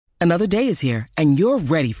Another day is here, and you're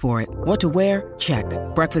ready for it. What to wear? Check.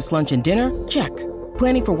 Breakfast, lunch, and dinner? Check.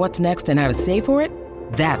 Planning for what's next and how to save for it?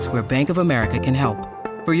 That's where Bank of America can help.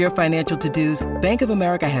 For your financial to-dos, Bank of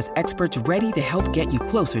America has experts ready to help get you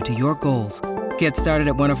closer to your goals. Get started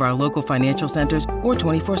at one of our local financial centers or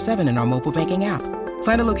 24/7 in our mobile banking app.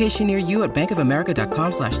 Find a location near you at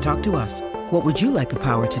bankofamerica.com/talktous. What would you like the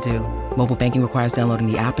power to do? Mobile banking requires downloading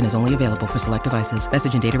the app and is only available for select devices.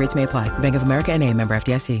 Message and data rates may apply. Bank of America N.A., member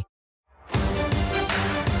FDIC.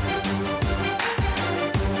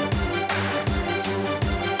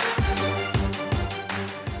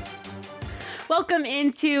 Welcome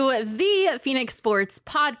into the Phoenix Sports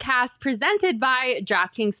Podcast presented by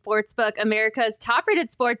DraftKings Sportsbook, America's top-rated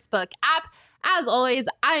sportsbook app. As always,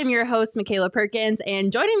 I am your host, Michaela Perkins,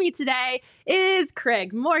 and joining me today is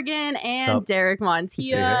Craig Morgan and Derek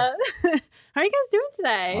Montilla. How are you guys doing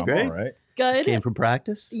today? Great. All right. Good. Just came from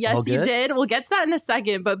practice. Yes, you did. We'll get to that in a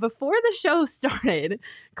second. But before the show started,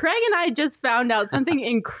 Craig and I just found out something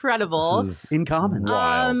incredible. This is in common.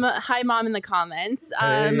 Hi, Mom, in the comments.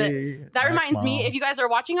 That reminds me, if you guys are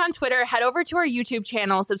watching on Twitter, head over to our YouTube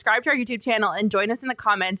channel, subscribe to our YouTube channel, and join us in the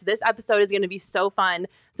comments. This episode is going to be so fun.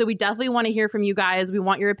 So we definitely want to hear from you guys. We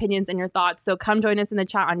want your opinions and your thoughts. So come join us in the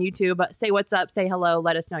chat on YouTube. Say what's up. Say hello.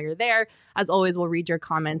 Let us know you're there. As always, we'll read your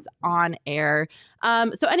comments on air.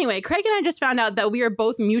 So anyway, Craig and I just found out that we are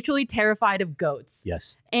both mutually terrified of goats.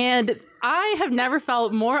 Yes. And I have never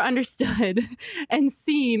felt more understood and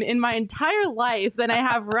seen in my entire life than I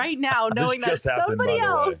have right now, knowing that somebody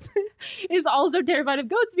else is also terrified of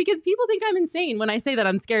goats, because people think I'm insane when I say that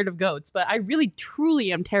I'm scared of goats. But I really,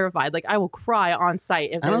 truly am terrified. Like, I will cry on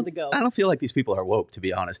sight if there's a goat. I don't feel like these people are woke, to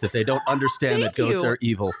be honest, if they don't understand that goats are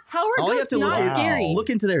evil. How are goats not scary?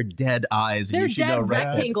 Look into their dead eyes. They're dead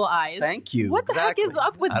rectangle eyes. Thank you. What the heck is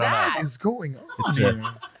up with that? What is going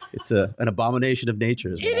on? It's an abomination of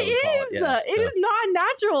nature. It is not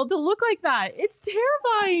natural to look like that. It's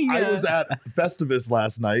terrifying. I was at Festivus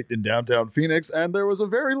last night in downtown Phoenix, and there was a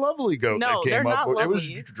very lovely goat that came up. It was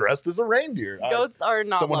dressed as a reindeer. Goats are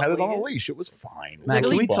not Someone lovely. had it on a leash. It was fine. Matt,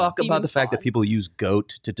 can we talk about the fact that people use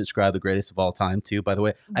goat to describe the greatest of all time, too? By the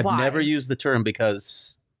way, I've never used the term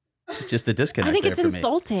because it's just a disconnect. I think it's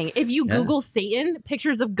insulting. If you Google Satan,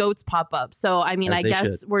 pictures of goats pop up. So, I mean, I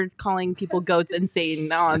guess we're calling people goats and Satan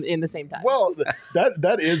in the same time. Well,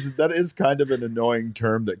 that is kind of an annoying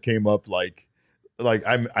term that came up like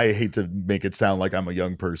I hate to make it sound like I'm a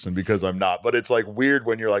young person, because I'm not, but it's like weird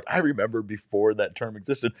when you're like, I remember before that term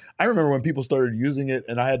existed. I remember when people started using it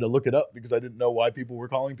and I had to look it up because I didn't know why people were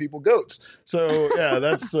calling people goats. So yeah,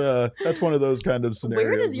 that's one of those kind of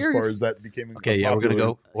scenarios as far as that became. Okay, yeah, we're going to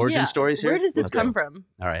go origin stories here. Where does this come from?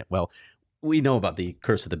 All right, well, we know about the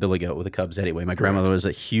curse of the billy goat with the Cubs anyway. My grandmother was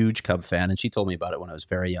a huge Cub fan, and she told me about it when I was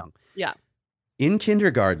very young. Yeah. In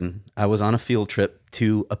kindergarten, I was on a field trip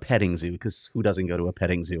to a petting zoo, because who doesn't go to a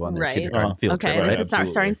petting zoo on their kindergarten field trip? Okay, this is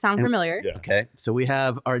starting to sound familiar. Yeah. Okay, so we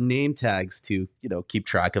have our name tags to, keep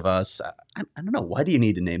track of us. I don't know. Why do you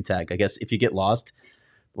need a name tag? I guess if you get lost,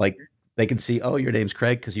 like, they can see, oh, your name's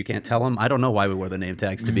Craig, because you can't tell them. I don't know why we wore the name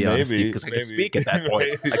tags, to be honest, because I could speak at that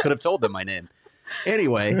point. I could have told them my name.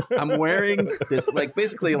 Anyway, I'm wearing this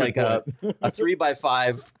basically a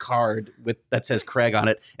 3x5 card that says Craig on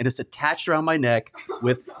it, and it's attached around my neck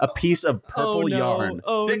with a piece of purple yarn,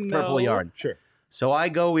 thick purple yarn. Sure. So I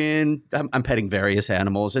go in, I'm petting various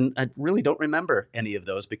animals, and I really don't remember any of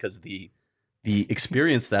those, because the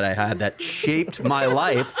experience that I had that shaped my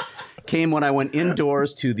life came when I went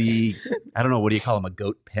indoors to the, I don't know, what do you call them, a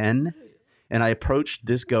goat pen? And I approached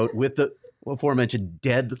this goat with the aforementioned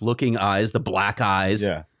dead-looking eyes, the black eyes,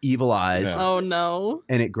 evil eyes. Yeah. Oh, no.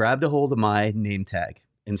 And it grabbed a hold of my name tag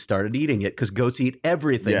and started eating it, because goats eat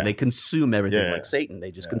everything. Yeah. They consume everything like Satan. They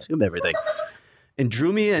just consume everything. And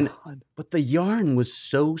drew me in, but the yarn was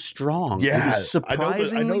so strong. Yeah, it was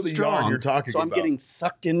surprisingly I know the strong. Yarn you're talking so I'm about. getting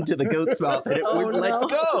sucked into the goat's mouth, and it wouldn't let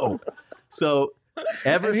go. So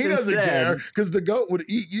ever he since doesn't then, care, because the goat would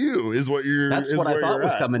eat you. Is what you're. That's what I thought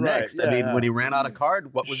was coming next. Yeah, I mean, when he ran out of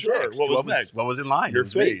card, what was next? What was next? What was in line? Your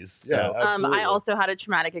face. Yeah, absolutely. I also had a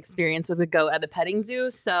traumatic experience with a goat at the petting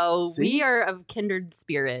zoo, so we are of kindred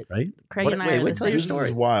spirit. Right? Craig and I are the tell your same. story. This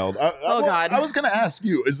is wild. God! I was going to ask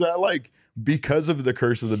you: is that because of the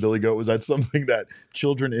curse of the billy goat? Was that something that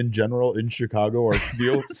children in general in Chicago are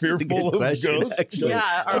fearful of ghosts? Actually.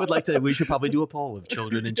 Yeah, I would like to. We should probably do a poll of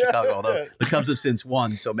children in Chicago. Although the Cubs have since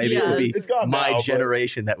won, so maybe it would be my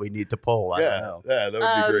generation that we need to poll. I don't know. Yeah,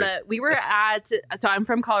 that would be great. We were so I'm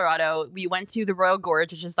from Colorado. We went to the Royal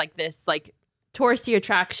Gorge, which is this touristy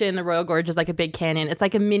attraction. The Royal Gorge is like a big canyon. It's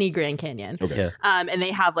like a mini Grand Canyon. Okay. Yeah. And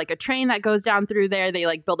they have like a train that goes down through there. They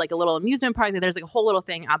like build like a little amusement park. There's like a whole little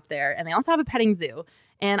thing up there. And they also have a petting zoo.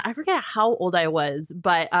 And I forget how old I was,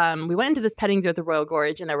 but we went into this petting zoo at the Royal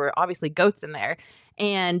Gorge, and there were obviously goats in there.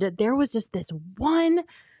 And there was just this one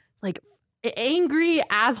like angry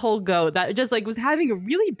asshole goat that just like was having a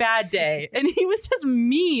really bad day, and he was just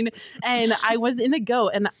mean. And I was in the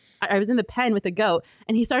goat, and I was in the pen with the goat,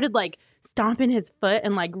 and he started like stomping his foot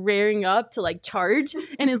and like rearing up to like charge,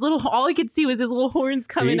 and his little, all I could see was his little horns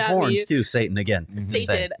coming at horns me. too, Satan again.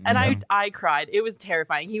 Satan. And I cried. It was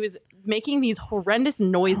terrifying. He was making these horrendous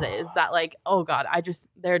noises that like, oh God,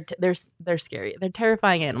 they're scary. They're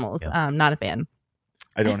terrifying animals. Yeah. Not a fan.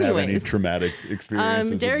 I don't have any Anyways. traumatic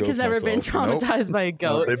experiences. Derek has never been traumatized by a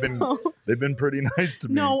goat. They've been pretty nice to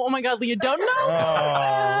me. No, oh my God, Leah, don't know.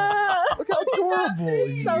 Oh, look how adorable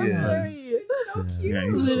he So is. sweet. So cute. Yeah,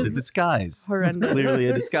 It's he's a disguise. Horrendous. It's clearly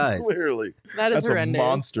a disguise. Clearly. That is That's horrendous. a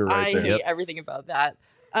monster right I there. hate Yep. everything about that.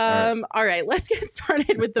 All right, let's get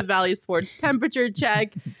started with the Valley Sports temperature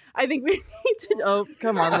check. I think we need to. Oh,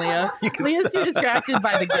 come on, Leah. You can Leah's too stop. distracted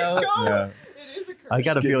by the goat. Yeah. I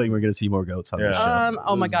got a feeling we're going to see more goats on this Yeah. show.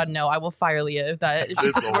 Oh my God, no! I will fire Leah if that. If she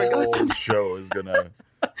This puts more goats on whole that. show is gonna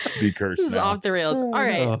be cursed This is now. off the rails. All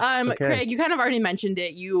right. Oh, okay. Craig, you kind of already mentioned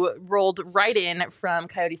it. You rolled right in from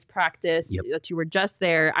Coyotes practice. Yep. That you were just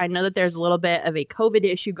there. I know that there's a little bit of a COVID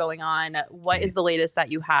issue going on. What is the latest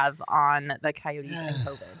that you have on the Coyotes and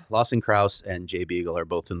COVID? Lawson Krause and Jay Beagle are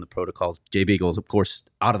both in the protocols. Jay Beagle's, of course,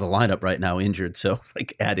 out of the lineup right now, injured. So,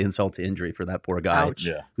 like, add insult to injury for that poor guy Ouch.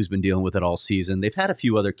 Yeah. who's been dealing with it all season. They've had a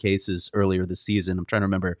few other cases earlier this season. I'm trying to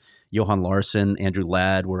remember Johan Larsson, Andrew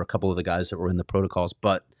Ladd were a couple of the guys that were in the protocols.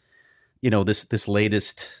 But, you know, this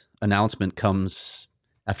latest announcement comes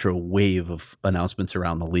after a wave of announcements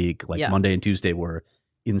around the league. Like Yeah. Monday and Tuesday were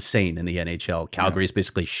insane in the NHL. Calgary's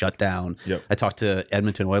basically shut down. Yep. I talked to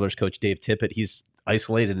Edmonton Oilers coach Dave Tippett. He's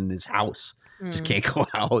isolated in his house. Just can't go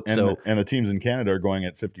out. And the teams in Canada are going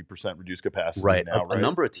at 50% reduced capacity Right. now, right? A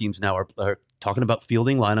number of teams now are talking about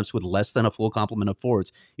fielding lineups with less than a full complement of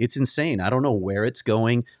forwards. It's insane. I don't know where it's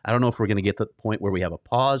going. I don't know if we're going to get to the point where we have a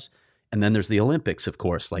pause. And then there's the Olympics, of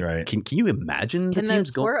course. Like, Right. can you imagine Can the the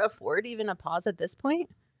teams going? sport afford even a pause at this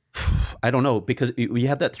point? I don't know, because we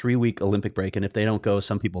have that 3-week Olympic break. And if they don't go,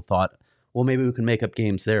 some people thought, well, maybe we can make up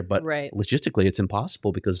games there. But Right. logistically, it's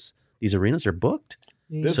impossible because these arenas are booked.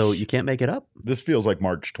 This- So you can't make it up. This feels like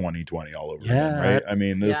March 2020 all over Yeah. again, right? I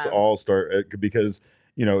mean, this Yeah. all because,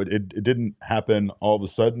 you know, it didn't happen all of a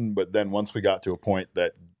sudden, but then once we got to a point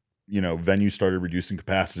that, you know, venues started reducing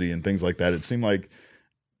capacity and things like that, it seemed like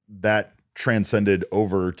that transcended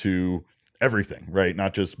over to everything, right?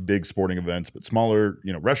 Not just big sporting events, but smaller,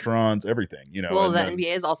 you know, restaurants, everything, you know. Well, and the then-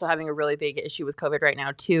 NBA is also having a really big issue with COVID right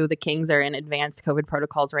now, too. The Kings are in advanced COVID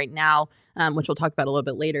protocols right now, which we'll talk about a little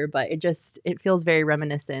bit later. But it feels very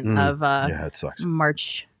reminiscent of yeah, it sucks.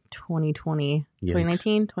 March 2020, Yikes.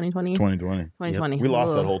 2019, 2020, 2020. 2020. We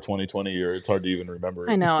lost that Ugh. whole 2020 year. It's hard to even remember.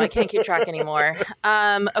 I know. I can't keep track anymore.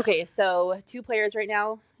 Okay, so 2 players right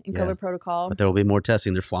now in Yeah. COVID protocol. But there will be more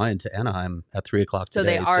testing. They're flying to Anaheim at 3:00 So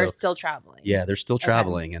today. they are still traveling. Yeah, they're still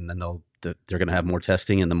traveling, and then they're going to have more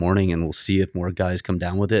testing in the morning, and we'll see if more guys come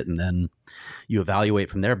down with it, and then you evaluate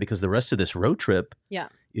from there, because the rest of this road trip Yeah.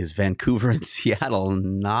 is Vancouver and Seattle,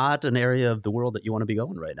 not an area of the world that you want to be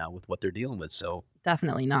going right now with what they're dealing with. So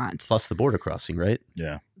Definitely not. plus the border crossing, right?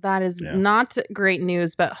 Yeah. That is Yeah. not great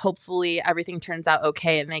news, but hopefully everything turns out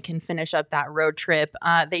okay and they can finish up that road trip.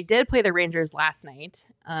 They did play the Rangers last night.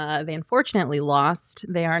 They unfortunately lost.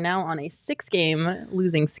 They are now on a 6-game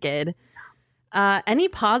losing skid. Any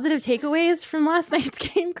positive takeaways from last night's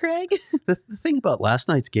game, Craig? The thing about last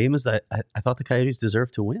night's game is that I thought the Coyotes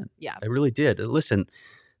deserved to win. Yeah. I really did. Listen,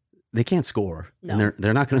 they can't score, No. and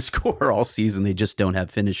they're not going to score all season. They just don't have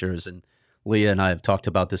finishers. And Leah and I have talked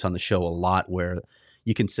about this on the show a lot, where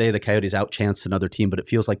you can say the Coyotes outchanced another team, but it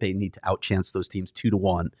feels like they need to outchance those teams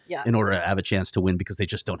 2-1 Yeah. in order to have a chance to win, because they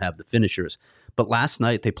just don't have the finishers. But last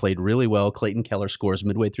night they played really well. Clayton Keller scores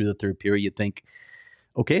midway through the third period. You'd think,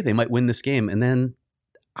 okay, they might win this game. And then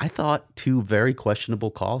I thought 2 very questionable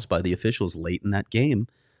calls by the officials late in that game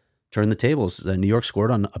turned the tables. New York scored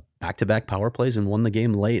on a back-to-back power plays and won the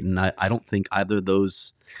game late. And I don't think either of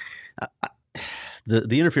those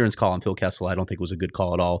the interference call on Phil Kessel, I don't think was a good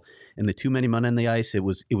call at all. And the too many men on the ice, it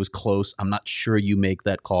was close. I'm not sure you make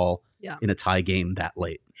that call Yeah. in a tie game that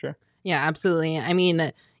late. Sure. Yeah, absolutely. I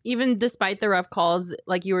mean, even despite the rough calls,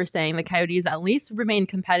 like you were saying, the Coyotes at least remained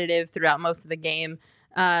competitive throughout most of the game.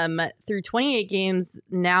 Through 28 games,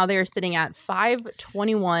 now they're sitting at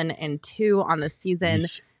 5-21-2 on the season.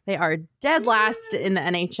 They are dead last in the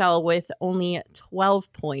NHL with only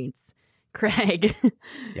 12 points. Craig,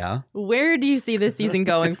 Yeah, where do you see this season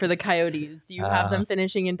going for the Coyotes? Do you have them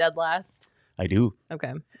finishing in dead last? I do.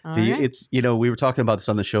 Okay. All right. It's we were talking about this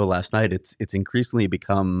on the show last night. It's increasingly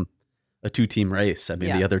become a 2-team race. I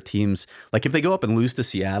mean, the other teams, like if they go up and lose to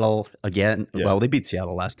Seattle again, well, they beat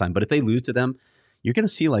Seattle last time, but if they lose to them, you're going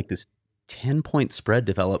to see like this 10-point spread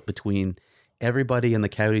develop between everybody in the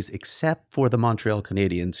Coyotes except for the Montreal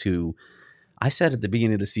Canadiens, who I said at the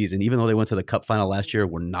beginning of the season, even though they went to the Cup final last year,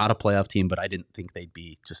 were not a playoff team, but I didn't think they'd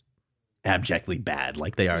be just abjectly bad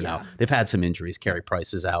like they are now. They've had some injuries. Carey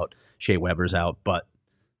Price is out, Shea Weber's out, but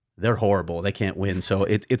they're horrible. They can't win. So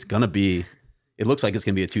it's going to be, it looks like it's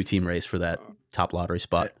going to be a 2-team race for that top lottery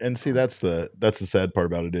spot. And see, that's the sad part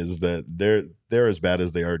about it, is that they're as bad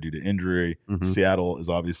as they are due to injury. Mm-hmm. Seattle is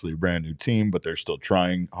obviously a brand new team, but they're still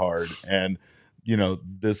trying hard. And,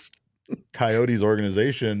 this Coyotes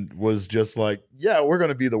organization was just like, yeah, we're going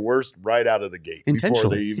to be the worst right out of the gate before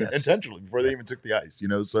they even took the ice,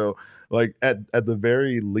 So like at the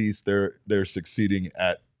very least, they're succeeding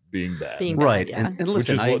at being bad. Right. Yeah. And listen, which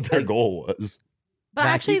is what their goal was. But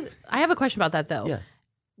actually, I have a question about that though. Yeah.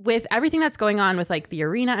 With everything that's going on with like the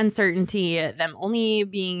arena uncertainty, them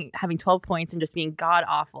only having 12 points and just being god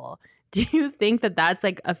awful, do you think that that's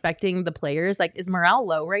like affecting the players? Like, is morale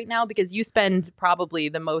low right now? Because you spend probably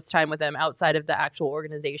the most time with them outside of the actual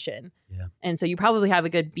organization. Yeah. And so you probably have a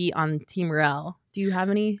good beat on team morale. Do you have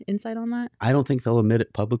any insight on that? I don't think they'll admit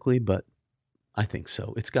it publicly, but I think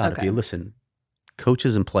so. It's got to be. Listen,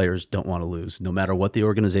 coaches and players don't want to lose. No matter what the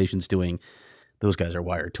organization's doing, those guys are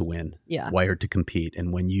wired to win, wired to compete.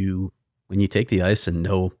 And when you take the ice and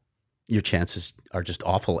know your chances are just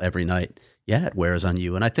awful every night, it wears on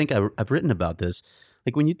you. And I think I've written about this.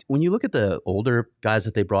 Like when you look at the older guys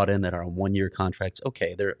that they brought in that are on 1-year contracts,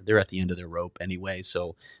 okay, they're at the end of their rope anyway,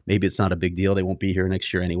 so maybe it's not a big deal. They won't be here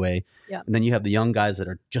next year anyway. Yeah. And then you have the young guys that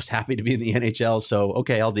are just happy to be in the NHL, so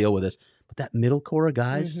okay, I'll deal with this. But that middle core of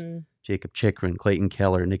guys, Jacob Chychrun, Clayton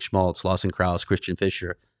Keller, Nick Schmaltz, Lawson Krause, Christian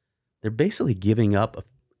Fischer, they're basically giving up a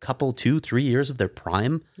couple, 2-3 years of their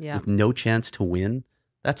prime with no chance to win.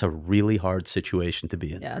 That's a really hard situation to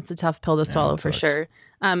be in. Yeah, it's a tough pill to swallow for sure.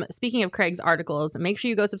 Speaking of Craig's articles, make sure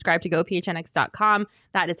you go subscribe to gophnx.com.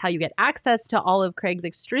 That is how you get access to all of Craig's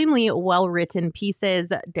extremely well-written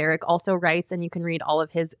pieces. Derek also writes, and you can read all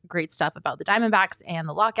of his great stuff about the Diamondbacks and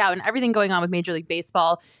the lockout and everything going on with Major League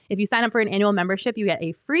Baseball. If you sign up for an annual membership, you get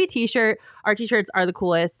a free t-shirt. Our t-shirts are the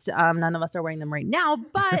coolest. None of us are wearing them right now,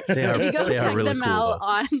 but if you go check really them out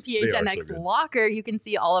on PHNX Locker, you can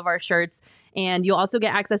see all of our shirts. And you'll also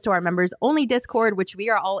get access to our members-only Discord, which we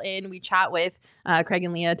are all in. We chat with Craig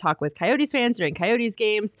and Leah, talk with Coyotes fans during Coyotes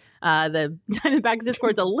games. The Diamondbacks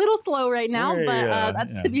Discord's a little slow right now, but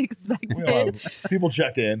that's to be expected. People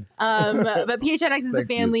check in. But PHNX is a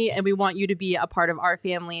family, and we want you to be a part of our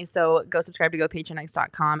family. So go subscribe to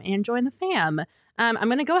gophnx.com and join the fam. I'm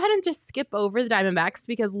going to go ahead and just skip over the Diamondbacks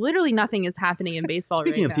because literally nothing is happening in baseball right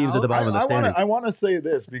now. Speaking of teams at the bottom of the standings. I want to say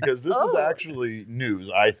this because this is actually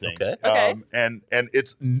news, I think. Okay. And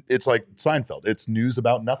it's like Seinfeld. It's news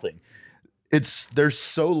about nothing. There's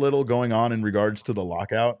so little going on in regards to the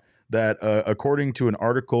lockout that according to an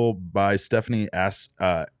article by Stephanie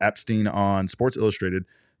Apstein on Sports Illustrated,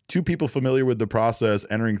 2 people familiar with the process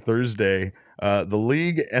entering Thursday, the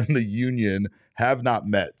league and the union have not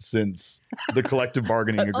met since the collective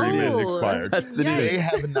bargaining agreement expired. That's the news. They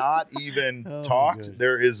have not even talked.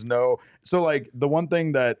 There is no. So like the one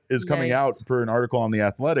thing that is coming out per an article on The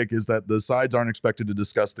Athletic is that the sides aren't expected to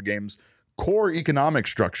discuss the game's core economic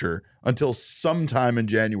structure until sometime in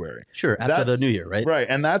January. Sure, after the new year, right? Right,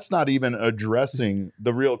 and that's not even addressing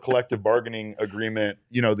the real collective bargaining agreement,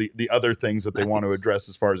 the other things that they want to address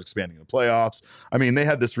as far as expanding the playoffs. I mean, they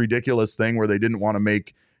had this ridiculous thing where they didn't want to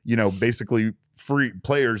make, basically free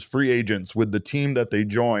agents with the team that they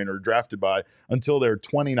join or drafted by until they're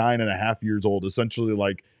 29 and a half years old, essentially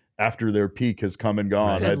like after their peak has come and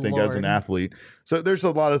gone, I think, as an athlete. So there's a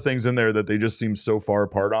lot of things in there that they just seem so far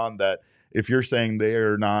apart on that if you're saying they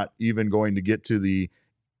are not even going to get to the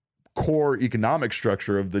core economic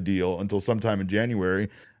structure of the deal until sometime in January,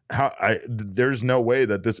 there's no way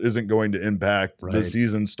that this isn't going to impact the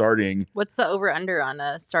season starting. What's the over-under on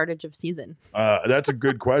a startage of season? That's a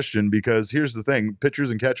good question because here's the thing. Pitchers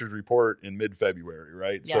and catchers report in mid-February,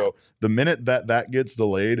 right? Yeah. So the minute that gets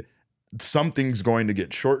delayed, something's going to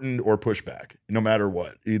get shortened or pushed back, no matter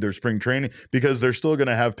what, either spring training, because they're still going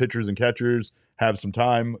to have pitchers and catchers have some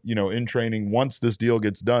time, in training once this deal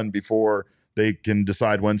gets done before they can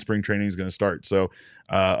decide when spring training is going to start. So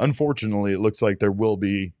unfortunately, it looks like there will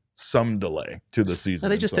be some delay to the season. Are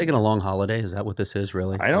they just taking a long holiday? Is that what this is,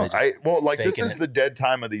 really? This is the dead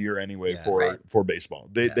time of the year anyway for baseball.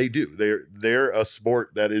 They do. They're a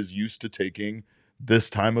sport that is used to taking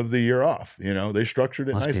this time of the year off. They structured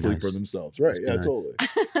it nicely for themselves. Right. Yeah, totally.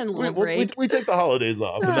 we take the holidays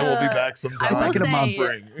off, and then we'll be back sometime in a month.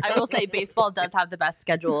 I will say baseball does have the best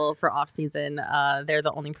schedule for off season. They're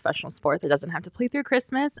the only professional sport that doesn't have to play through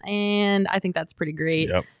Christmas, and I think that's pretty great.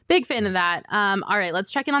 Yep. Big fan of that. All right,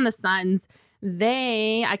 let's check in on the Suns.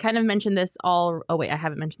 I kind of mentioned this I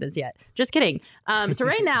haven't mentioned this yet. Just kidding. So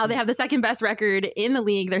right now they have the second best record in the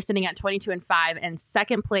league. They're sitting at 22-5 and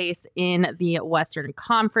second place in the Western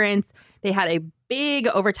Conference. They had a big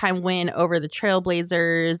overtime win over the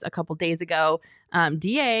Trailblazers a couple days ago.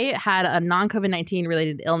 DA had a non-COVID-19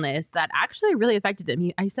 related illness that actually really affected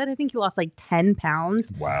him. I think he lost like 10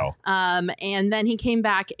 pounds. Wow. And then he came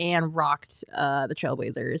back and rocked the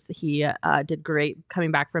Trailblazers. He did great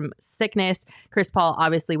coming back from sickness. Chris Paul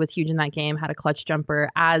obviously was huge in that game, had a clutch jumper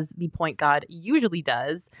as the point guard usually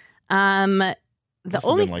does. The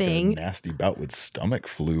only thing, a nasty bout with stomach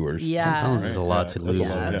flu or something. Pounds is a lot to lose.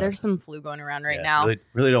 There's some flu going around right now.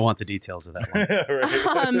 Really don't want the details of that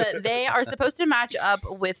one. They are supposed to match up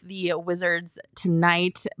with the Wizards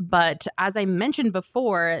tonight, but as I mentioned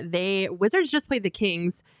before, Wizards just played the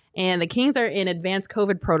Kings, and the Kings are in advanced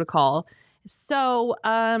COVID protocol. So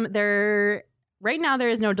right now, there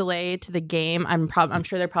is no delay to the game. I'm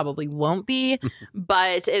sure there probably won't be,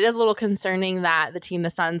 but it is a little concerning that the team the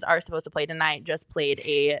Suns are supposed to play tonight just played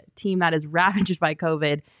a team that is ravaged by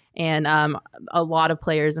COVID, and a lot of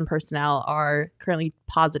players and personnel are currently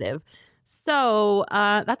positive. So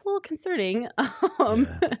that's a little concerning. The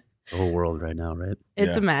whole world right now, right?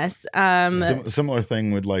 It's a mess. Similar thing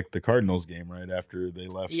with like the Cardinals game, right after they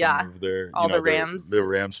left. Some of their the Rams, the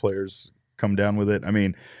Rams players come down with it. I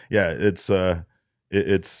mean,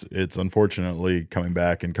 it's unfortunately coming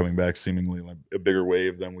back seemingly like a bigger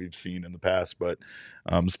wave than we've seen in the past, but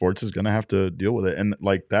sports is going to have to deal with it. And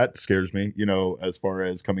like, that scares me, as far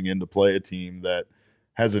as coming in to play a team that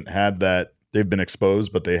hasn't had that. They've been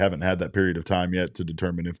exposed, but they haven't had that period of time yet to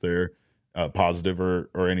determine if they're positive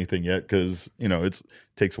or anything yet. Cause it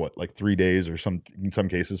takes like 3 days or in some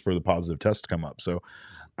cases for the positive test to come up. So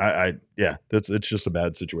it's just a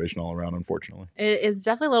bad situation all around, unfortunately. It's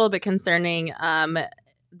definitely a little bit concerning.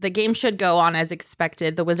 The game should go on as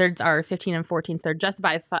expected. The Wizards are 15-14, so they're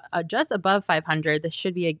just above 500. This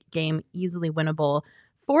should be a game easily winnable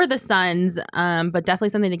for the Suns, but definitely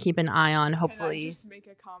something to keep an eye on. Hopefully, can I just make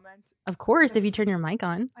a comment? Of course, if you turn your mic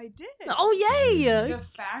on. I did. Oh yay! The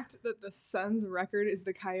fact that the Suns' record is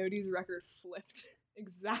the Coyotes' record flipped.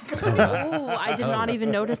 Exactly. Oh, I did not even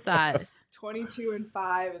notice that.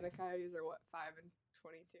 22-5, and the Coyotes are what,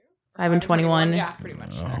 5-22? 5-21. Yeah, pretty much.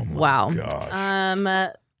 Oh my wow.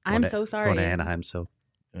 gosh. I'm so sorry. Going to Anaheim, so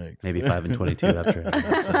Thanks. maybe 5-22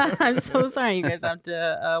 after. I'm so sorry. You guys have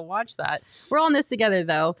to watch that. We're all in this together,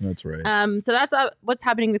 though. That's right. So that's what's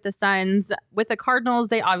happening with the Suns. With the Cardinals,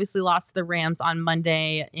 they obviously lost to the Rams on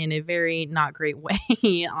Monday in a very not great way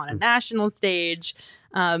on a national stage.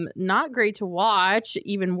 Not great to watch,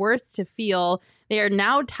 even worse to feel. They are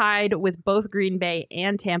now tied with both Green Bay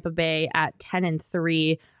and Tampa Bay at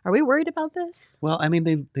 10-3. Are we worried about this? Well, I mean,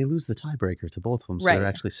 they lose the tiebreaker to both of them, so they're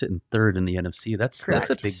actually sitting third in the NFC. That's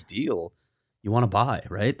a big deal. You want to buy,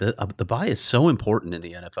 right? The buy is so important in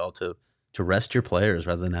the NFL to rest your players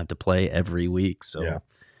rather than have to play every week. So, I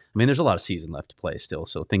mean, there's a lot of season left to play still,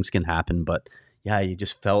 so things can happen, but you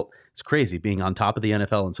just felt it's crazy being on top of the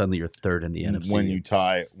NFL and suddenly you're third in the NFC. When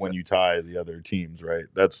you tie the other teams, right?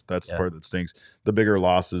 That's the part that stinks. The bigger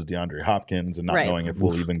loss is DeAndre Hopkins and not knowing if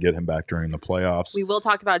we'll even get him back during the playoffs. We will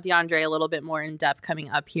talk about DeAndre a little bit more in depth coming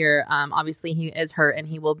up here. Obviously, he is hurt and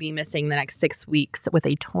he will be missing the next 6 weeks with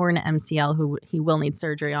a torn MCL, who he will need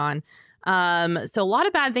surgery on. So a lot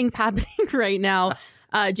of bad things happening right now.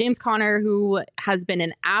 James Conner, who has been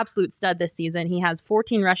an absolute stud this season, he has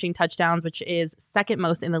 14 rushing touchdowns, which is second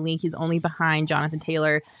most in the league. He's only behind Jonathan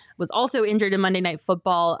Taylor. Was also injured in Monday Night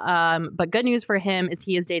Football. But good news for him is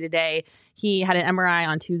he is day-to-day. He had an MRI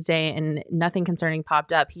on Tuesday and nothing concerning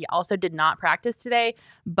popped up. He also did not practice today,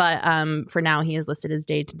 but for now he is listed as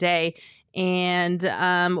day-to-day. And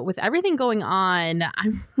with everything going on,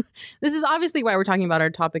 this is obviously why we're talking about our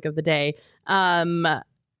topic of the day.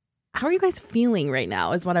 How are you guys feeling right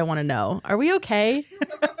now is what I want to know. Are we okay?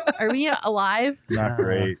 Are we alive? Not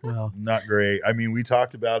great. Well, not great. I mean, we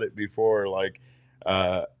talked about it before, like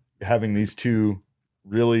having these two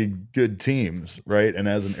really good teams, right? And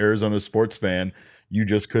as an Arizona sports fan, you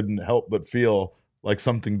just couldn't help but feel like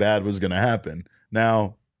something bad was going to happen.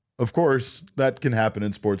 Now, Of course, that can happen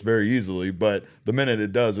in sports very easily, but the minute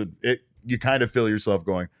it does, you kind of feel yourself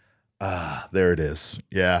going, there it is.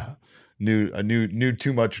 Yeah. Knew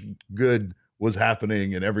too much good was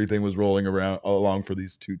happening and everything was rolling along for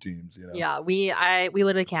these two teams. Yeah, we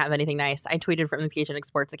literally can't have anything nice. I tweeted from the PHNX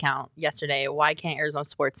Sports account yesterday, why can't Arizona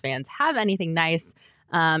sports fans have anything nice?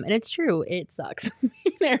 And it's true, it sucks.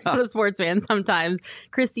 Arizona sports fans sometimes.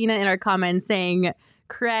 Christina in our comments saying,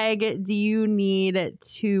 Craig, do you need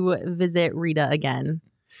to visit Rita again?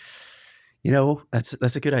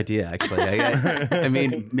 That's a good idea, actually. I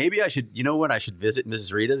mean, maybe I should, when I should visit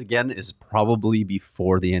Mrs. Rita's again is probably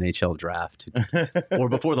before the NHL draft or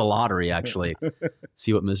before the lottery, actually.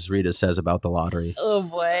 See what Mrs. Rita says about the lottery. Oh,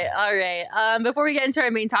 boy. All right. Before we get into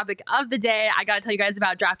our main topic of the day, I got to tell you guys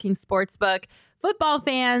about DraftKings Sportsbook. Football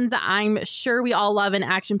fans, I'm sure we all love an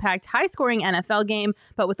action-packed, high-scoring NFL game,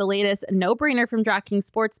 but with the latest no-brainer from DraftKings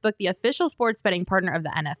Sportsbook, the official sports betting partner of the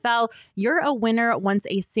NFL, you're a winner once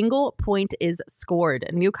a single point is scored.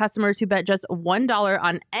 New customers who bet just $1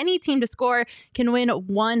 on any team to score can win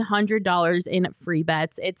 $100 in free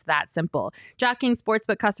bets. It's that simple. DraftKings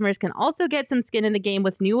Sportsbook customers can also get some skin in the game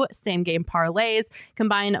with new same-game parlays.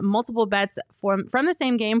 Combine multiple bets from the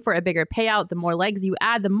same game for a bigger payout. The more legs you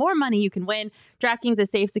add, the more money you can win. DraftKings is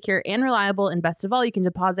safe, secure, and reliable, and best of all, you can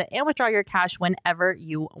deposit and withdraw your cash whenever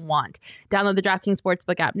you want. Download the DraftKings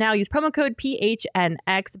Sportsbook app now. Use promo code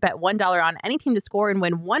PHNX. Bet $1 on any team to score and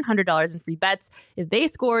win $100 in free bets. If they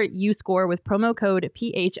score, you score with promo code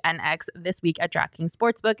PHNX this week at DraftKings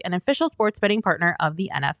Sportsbook, an official sports betting partner of the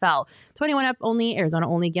NFL. 21 up only, Arizona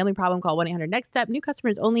only. Gambling problem? Call 1-800-NEXT-STEP. New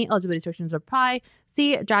customers only. Eligibility restrictions apply.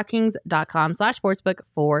 See DraftKings.com/sportsbook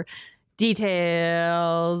for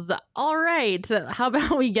details. All right. How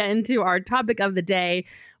about we get into our topic of the day,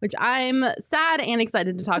 which I'm sad and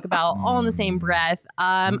excited to talk about all in the same breath.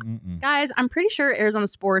 Guys, I'm pretty sure Arizona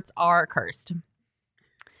sports are cursed.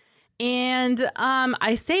 And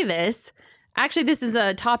I say this. Actually, this is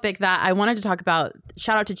a topic that I wanted to talk about.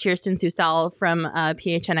 Shout out to Kirsten Susel from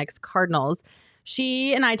PHNX Cardinals.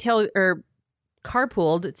 She and I carpooled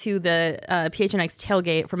to the PHNX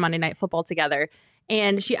tailgate for Monday Night Football together.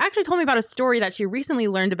 And she actually told me about a story that she recently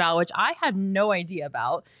learned about, which I had no idea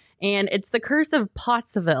about. And it's the curse of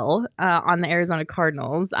Pottsville on the Arizona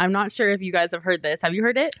Cardinals. I'm not sure if you guys have heard this. Have you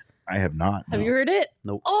heard it? I have not. Have you heard it?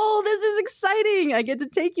 Nope. Oh, this is exciting. I get to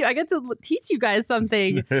teach you guys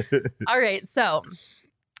something. All right. So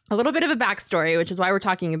a little bit of a backstory, which is why we're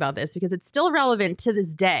talking about this, because it's still relevant to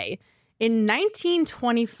this day. In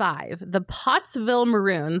 1925, the Pottsville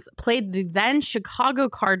Maroons played the then Chicago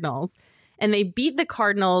Cardinals, and they beat the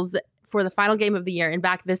Cardinals for the final game of the year. And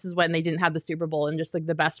back, this is when they didn't have the Super Bowl, and just like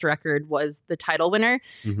the best record was the title winner.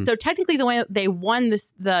 Mm-hmm. So technically, the way they won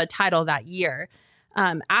the title that year.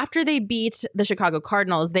 After they beat the Chicago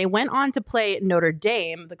Cardinals, they went on to play Notre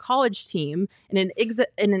Dame, the college team, in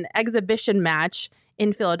an exhibition match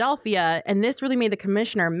in Philadelphia. And this really made the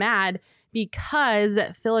commissioner mad because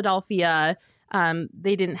Philadelphia,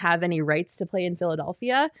 they didn't have any rights to play in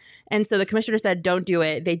Philadelphia. And so the commissioner said, don't do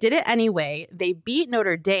it. They did it anyway. They beat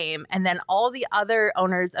Notre Dame. And then all the other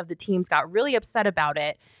owners of the teams got really upset about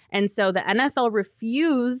it. And so the NFL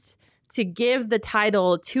refused to give the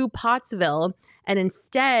title to Pottsville. And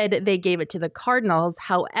instead, they gave it to the Cardinals.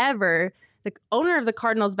 However, the owner of the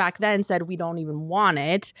Cardinals back then said, we don't even want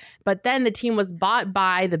it. But then the team was bought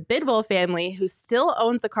by the Bidwell family, who still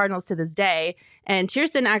owns the Cardinals to this day. And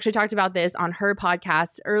Kirsten actually talked about this on her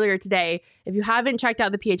podcast earlier today. If you haven't checked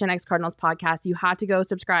out the PHNX Cardinals podcast, you have to go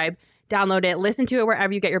subscribe, download it, listen to it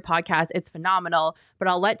wherever you get your podcast. It's phenomenal. But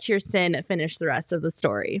I'll let Kirsten finish the rest of the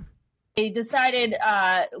story. They decided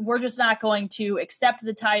we're just not going to accept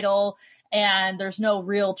the title, and there's no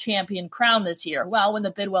real champion crown this year. Well, when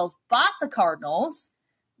the Bidwells bought the Cardinals,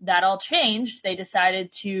 that all changed. They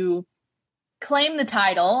decided to claim the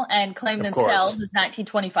title and claim themselves as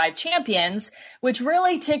 1925 champions, which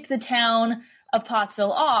really ticked the town of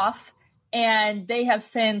Pottsville off, and they have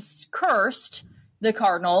since cursed the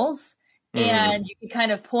Cardinals. Mm-hmm. And you can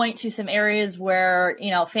kind of point to some areas where,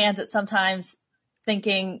 fans at sometimes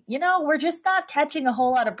thinking, we're just not catching a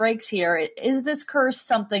whole lot of breaks here. Is this curse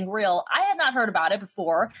something real? I had not heard about it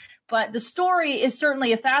before, but the story is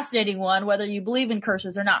certainly a fascinating one, whether you believe in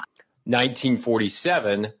curses or not.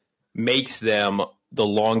 1947 makes them the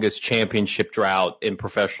longest championship drought in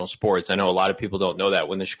professional sports. I know a lot of people don't know that.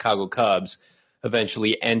 When the Chicago Cubs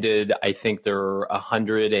eventually ended, I think their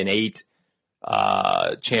 108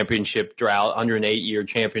 championship drought, 108-year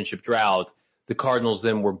championship drought, the Cardinals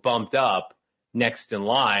then were bumped up next in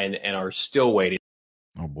line and are still waiting.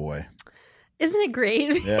 Oh boy. Isn't it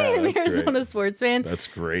great? Yeah, An that's Arizona great. sports fan. That's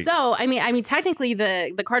great. So, I mean, technically,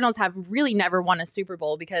 the Cardinals have really never won a Super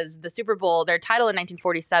Bowl because the Super Bowl, their title in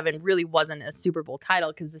 1947, really wasn't a Super Bowl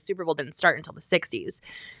title because the Super Bowl didn't start until the 60s.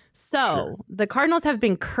 So, the Cardinals have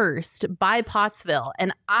been cursed by Pottsville,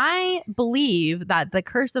 and I believe that the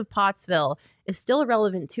curse of Pottsville is still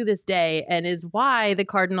relevant to this day and is why the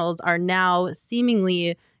Cardinals are now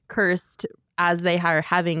seemingly cursed as they are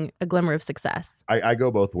having a glimmer of success. I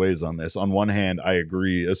go both ways on this. On one hand, I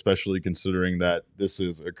agree, especially considering that this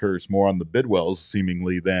is a curse more on the Bidwells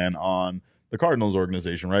seemingly than on the Cardinals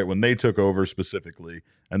organization, right? When they took over specifically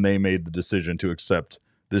and they made the decision to accept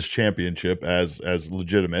this championship as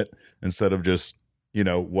legitimate instead of just, you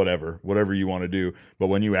know, whatever you want to do. But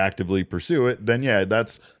when you actively pursue it, then yeah,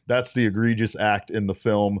 that's the egregious act in the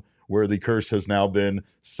film where the curse has now been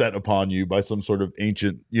set upon you by some sort of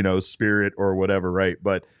ancient, you know, spirit or whatever, right?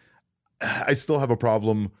 But I still have a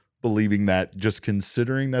problem believing that, just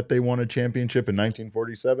considering that they won a championship in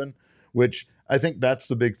 1947, which I think that's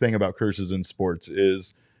the big thing about curses in sports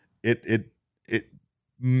is it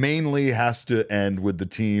mainly has to end with the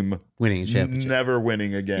team winning a championship, never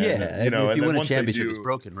winning again. Yeah, you know, if you win a once they championship, do- it's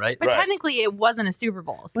broken, right? But technically, it wasn't a Super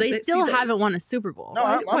Bowl, so But they they- still see, that- haven't won a Super Bowl. No,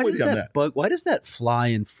 I'm with does you on that that. bug? Why does that fly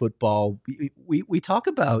in football? We talk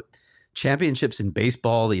about championships in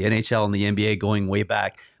baseball, the NHL, and the NBA going way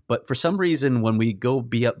back, but for some reason, when we go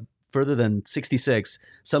be up further than 66,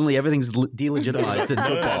 suddenly everything's delegitimized in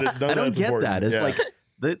football. None of I don't that's get important. that. It's Yeah. like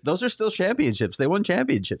those are still championships. They won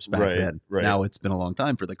championships back Right, then. right. Now it's been a long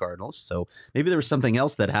time for the Cardinals, so maybe there was something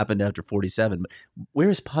else that happened after 47. But where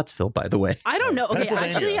is Pottsville, by the way? I don't know. Okay,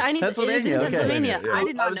 Pennsylvania. actually, I need to. It is in Pennsylvania, okay. Pennsylvania. Yeah. I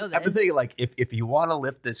did not know I've been this. thinking, like, if you want to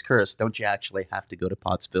lift this curse, don't you actually have to go to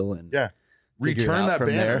Pottsville and Yeah. figure it Return out that from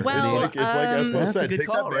banner. there? Well, it's like Espo that's a said, good take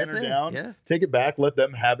call that right banner there. down, Yeah. take it back, let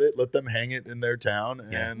them have it, let them hang it in their town,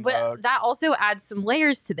 Yeah. and But that also adds some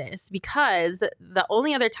layers to this because the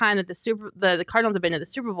only other time that the Cardinals have been to the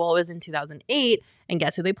Super Bowl was in 2008, and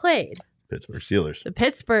guess who they played? Pittsburgh Steelers. The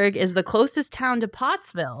Pittsburgh is the closest town to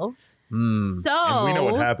Pottsville, Hmm. so And we know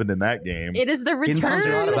what happened in that game. it is the Inbounds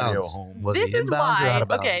or out of return. bounds? Home. Was This he is inbounds or why. out of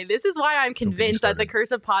bounds? Okay, this is why I'm convinced that the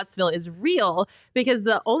curse of Pottsville is real because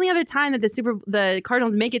the only other time that the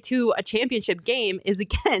Cardinals make it to a championship game is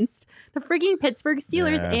against the freaking Pittsburgh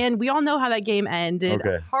Steelers, Yeah. and we all know how that game ended.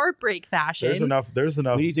 Okay. Heartbreak fashion. There's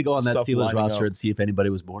enough. We need to go on that stuff Steelers lining roster up. and see if anybody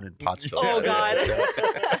was born in Pottsville. Oh, God.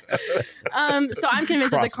 So I'm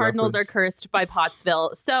convinced that the Cardinals are Cross-reference. cursed by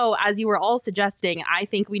Pottsville. So as you were all suggesting, I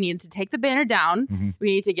think we need to take the banner down. Mhm. We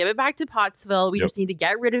need to give it back to Pottsville. We Yep. just need to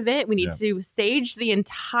get rid of it. We need Yeah. to sage the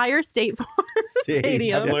entire State Farm Sage.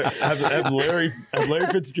 Stadium. Have Larry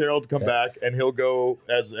Fitzgerald come back, and he'll go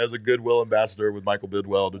as a goodwill ambassador with Michael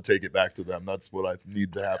Bidwell to take it back to them. That's what I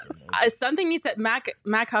need to happen. Something needs to.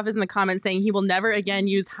 Mac Huff is in the comments saying he will never again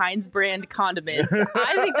use Heinz brand condiments.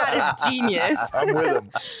 I think that is genius. I'm with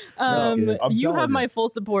him. good. I'm You telling have you. my full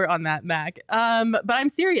support on that, Mac. But I'm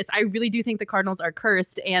serious. I really do think the Cardinals are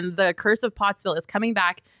cursed, and the curse of Pottsville is coming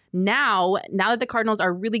back now. Now that the Cardinals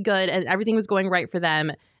are really good and everything was going right for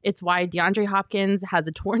them, it's why DeAndre Hopkins has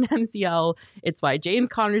a torn MCL. It's why James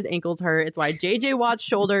Conner's ankle's hurt. It's why JJ Watt's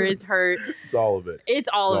shoulder is hurt. It's all of it. It's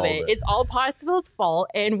all of it. It's all Pottsville's fault,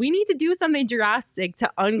 and we need to do something drastic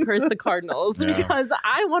to uncurse the Cardinals Yeah. because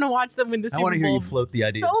I want to watch them win the Super I Bowl. want to hear you float the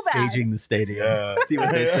idea so of bad. saging the stadium. Yeah. See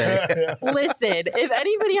what they say. Listen, if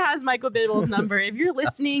anybody has Michael Bidwell's number, if you're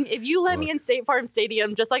listening, if you let me in State Farm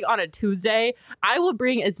Stadium just like on a Tuesday, I will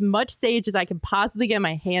bring as much sage as I can possibly get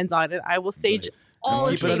my hands on, and I will sage all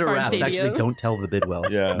of Keep it State under Farm wraps. Stadium. Actually, don't tell the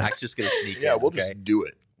Bidwells. Yeah. Mac's just going to sneak Yeah, in. we'll okay? just do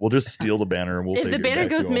it. We'll just steal the banner and we'll If take the it banner back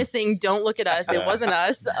to goes them. missing, don't look at us. It Yeah. wasn't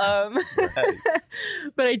us. Right.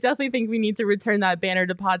 But I definitely think we need to return that banner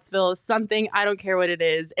to Pottsville. Something, I don't care what it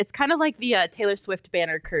is. It's kind of like the Taylor Swift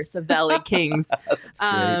banner curse of the LA Kings. That's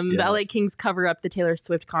great. The Yeah. LA Kings cover up the Taylor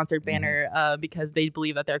Swift concert banner because they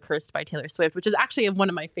believe that they're cursed by Taylor Swift, which is actually one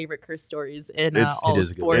of my favorite curse stories in all it of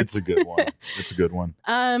is a good- sports. It's a good one. It's a good one.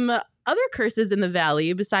 Other curses in the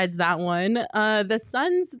valley besides that one, the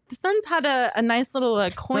Suns had a nice little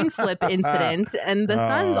coin flip incident, and the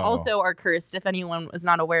Suns Oh. also are cursed. If anyone was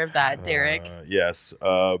not aware of that, Derek. Yes.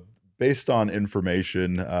 Based on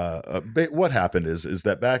information, what happened is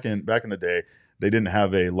that back in the day, they didn't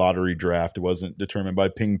have a lottery draft. It wasn't determined by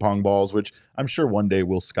ping pong balls, which I'm sure one day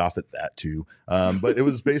we'll scoff at that too. But it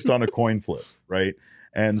was based on a coin flip, right?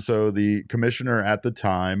 And so the commissioner at the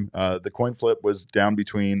time, the coin flip was down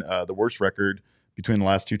between the worst record between the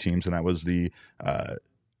last two teams, and that was the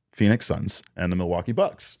Phoenix Suns and the Milwaukee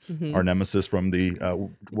Bucks, our nemesis from the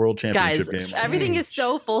World Championship Guys, game. everything is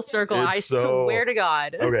so full circle. I swear to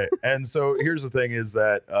God. Okay, and so here's the thing is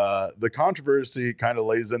that the controversy kind of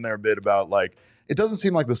lays in there a bit about like, it doesn't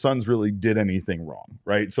seem like the Suns really did anything wrong,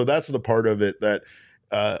 right? So that's the part of it that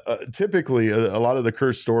typically a lot of the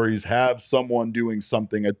curse stories have someone doing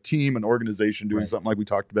something, a team, an organization doing something like we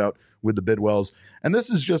talked about with the Bidwells. And this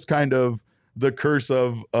is just kind of the curse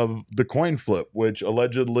of the coin flip, which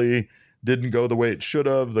allegedly didn't go the way it should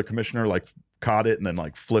have. The commissioner like caught it and then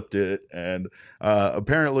like flipped it. And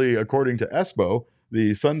apparently, according to Espo,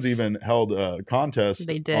 the Suns even held a contest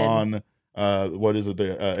on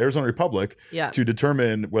the Arizona Republic to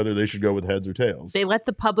determine whether they should go with heads or tails. They let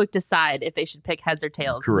the public decide if they should pick heads or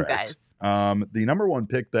tails. Correct. You guys. The number one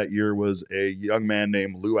pick that year was a young man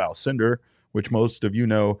named Lou Alcindor, which most of you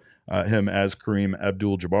know him as Kareem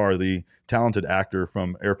Abdul-Jabbar, the talented actor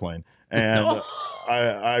from Airplane. And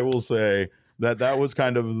I will say that was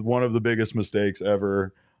kind of one of the biggest mistakes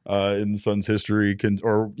ever in Suns history.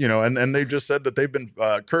 And they just said that they've been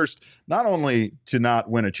cursed not only to not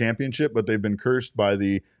win a championship, but they've been cursed by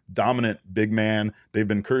the dominant big man. They've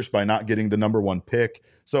been cursed by not getting the number one pick.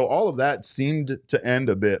 So all of that seemed to end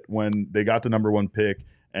a bit when they got the number one pick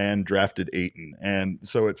and drafted Ayton. And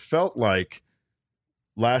so it felt like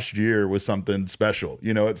last year was something special.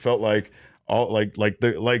 It felt like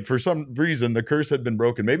for some reason the curse had been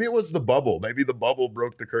broken. Maybe it was the bubble. Maybe the bubble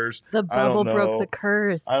broke the curse. The bubble broke the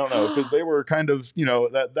curse. I don't know, because they were kind of,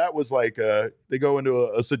 that was like they go into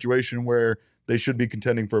a situation where they should be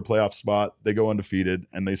contending for a playoff spot. They go undefeated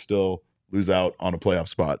and they still lose out on a playoff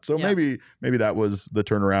spot. So maybe that was the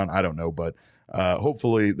turnaround. I don't know, but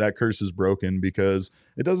hopefully that curse is broken, because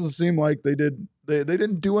it doesn't seem like they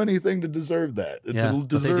didn't do anything to deserve that.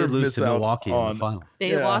 But they did lose to Milwaukee in the final.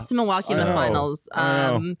 They lost to Milwaukee in the finals.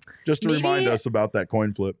 Just to remind us about that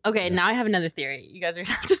coin flip. Okay, now I have another theory. You guys are going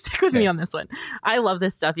to have to stick with me on this one. I love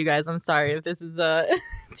this stuff, you guys. I'm sorry if this is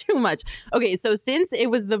too much. Okay, so since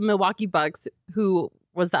it was the Milwaukee Bucks who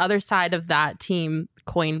was the other side of that team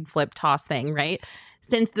coin flip toss thing, right?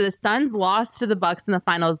 Since the Suns lost to the Bucks in the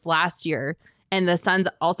finals last year, and the Suns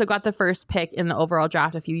also got the first pick in the overall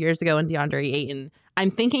draft a few years ago in DeAndre Ayton, I'm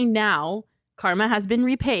thinking now karma has been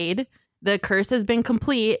repaid. The curse has been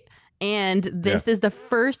complete. And this is the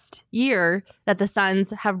first year that the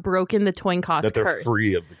Suns have broken the coin toss curse. That they're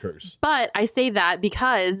free of the curse. But I say that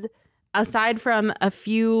because aside from a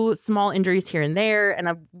few small injuries here and there and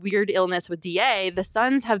a weird illness with DA, the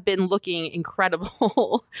Suns have been looking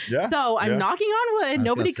incredible. Yeah, so I'm knocking on wood.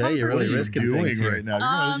 Nobody come you're really risking things right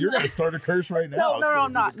now. You're going to start a curse right now. No,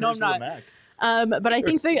 I'm not. No, I'm not. But I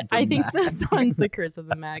think the Suns, the curse of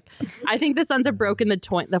the Mac. I think the Suns have broken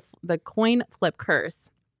the coin flip curse.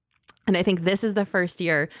 And I think this is the first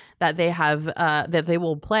year that they have that they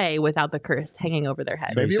will play without the curse hanging over their head.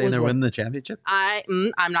 So maybe they're winning the championship?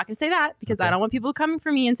 I'm not going to say that because I don't want people coming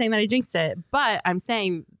for me and saying that I jinxed it. But I'm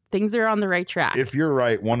saying things are on the right track. If you're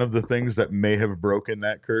right, one of the things that may have broken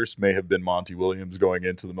that curse may have been Monty Williams going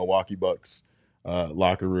into the Milwaukee Bucks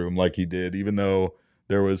locker room like he did, even though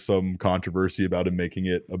there was some controversy about him making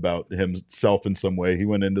it about himself in some way. He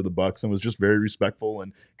went into the Bucks and was just very respectful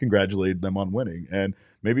and congratulated them on winning. And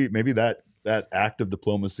maybe that act of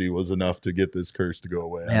diplomacy was enough to get this curse to go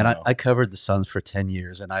away. And I covered the Suns for 10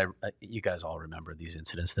 years, and you guys all remember these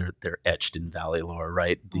incidents. They're etched in Valley lore,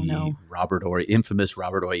 right? Robert Horry, infamous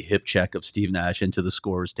Robert Horry hip check of Steve Nash into the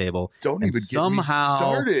scorer's table. Don't even get me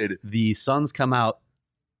started. The Suns come out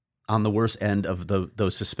on the worst end of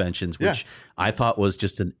those suspensions, which I thought was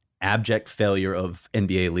just an abject failure of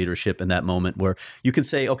NBA leadership in that moment, where you can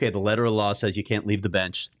say, okay, the letter of law says you can't leave the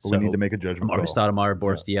bench. So we need to make a judgment call. Stoudemire,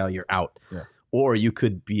 Boris Diaw, you're out. Yeah. Or you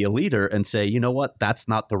could be a leader and say, you know what, that's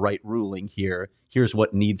not the right ruling here. Here's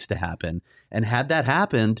what needs to happen. And had that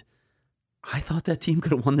happened, I thought that team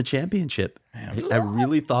could have won the championship. I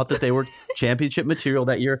really thought that they were championship material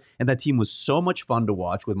that year. And that team was so much fun to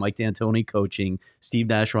watch with Mike D'Antoni coaching, Steve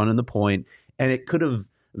Nash running the point. And it could have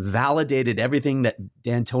validated everything that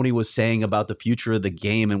D'Antoni was saying about the future of the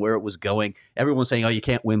game and where it was going. Everyone was saying, oh, you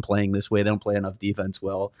can't win playing this way. They don't play enough defense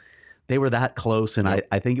well. They were that close. And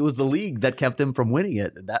I think it was the league that kept them from winning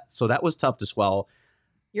it. So that was tough to swallow.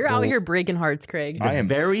 You're out here breaking hearts, Craig. The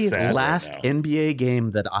very last NBA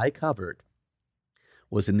game that I covered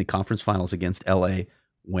was in the conference finals against LA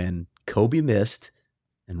when Kobe missed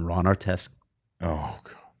and Ron Artest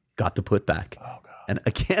got the putback. Oh, God. And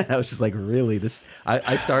again, I was just like, really?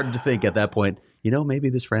 I started to think at that point, maybe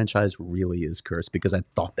this franchise really is cursed, because I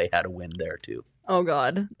thought they had a win there too. Oh,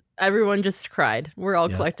 God. Everyone just cried. We're all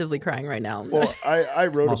collectively crying right now. Well, I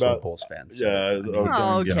wrote I'm also about a Bulls fan.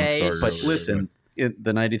 So okay. But listen, in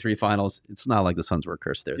the 93 finals, it's not like the Suns were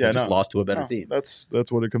cursed there. Yeah, They just lost to a better team. That's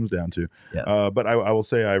what it comes down to. Yeah. But I will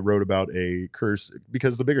say I wrote about a curse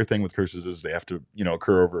because the bigger thing with curses is they have to,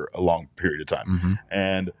 occur over a long period of time. Mhm.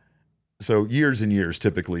 And so years and years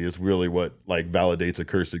typically is really what like validates a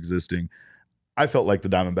curse existing. I felt like the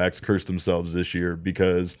Diamondbacks cursed themselves this year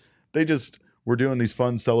because they just were doing these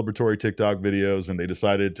fun celebratory TikTok videos and they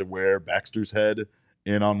decided to wear Baxter's head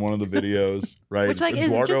in on one of the videos, right? Which like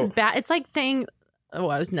is just bad. It's like saying, "Oh,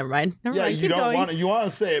 I was never mind." Never mind. You Keep don't going. want to. You want to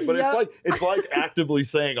say it, but it's like actively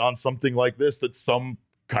saying on something like this that some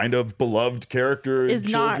kind of beloved character in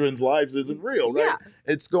children's lives isn't real, right? Yeah.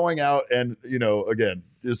 It's going out and again,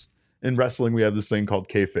 just in wrestling we have this thing called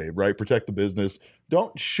kayfabe, right? Protect the business.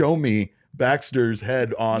 Don't show me Baxter's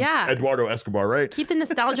head on Eduardo Escobar, right? Keep the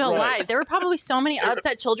nostalgia alive. There were probably so many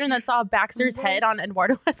upset children that saw Baxter's head on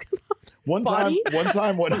Eduardo Escobar. One time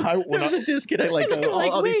when There was a disconnect. Like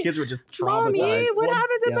all these kids were just traumatized. Mommy, what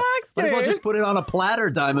happened to Baxter? Might as well just put it on a platter,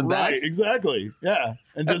 Diamondbacks. Right, exactly. Yeah.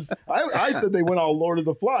 And just I said they went all Lord of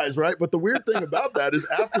the Flies, right? But the weird thing about that is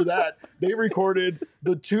after that, they recorded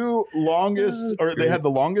the two longest, they had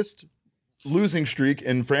the longest losing streak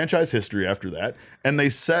in franchise history after that, and they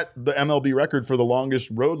set the MLB record for the longest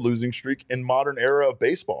road losing streak in modern era of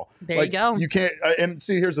baseball. There you go. You can't and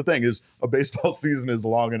see, here's the thing is a baseball season is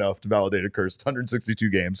long enough to validate a curse. It's 162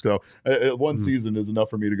 games, so one season is enough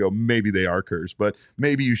for me to go maybe they are cursed, but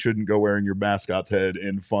maybe you shouldn't go wearing your mascot's head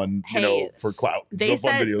in fun for clout. They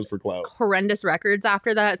fun set videos for clout. Horrendous records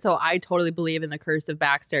after that, so I totally believe in the curse of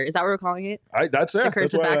Baxter. Is that what we're calling it? The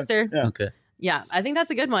curse of Baxter. Okay. Yeah, I think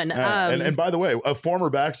that's a good one. And by the way, a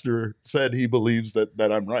former Baxter said he believes that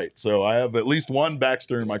I'm right. So I have at least one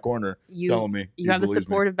Baxter in my corner telling me. You have the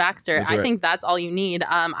support of Baxter. That's right. I think that's all you need.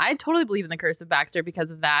 I totally believe in the curse of Baxter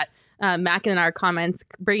because of that. Mac in our comments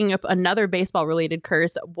bringing up another baseball-related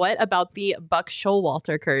curse. What about the Buck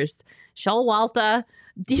Showalter curse? Showalter,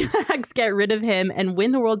 D-backs get rid of him and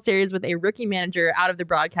win the World Series with a rookie manager out of the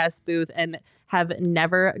broadcast booth and have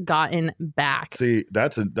never gotten back. See,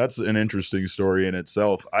 that's an interesting story in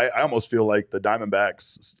itself. I almost feel like the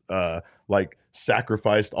Diamondbacks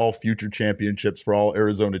sacrificed all future championships for all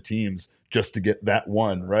Arizona teams just to get that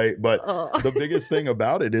one, right? But the biggest thing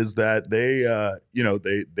about it is that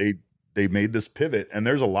they made this pivot, and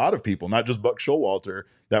there's a lot of people, not just Buck Showalter,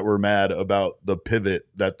 that were mad about the pivot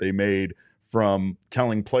that they made from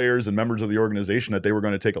telling players and members of the organization that they were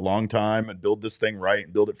going to take a long time and build this thing right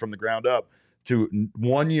and build it from the ground up, to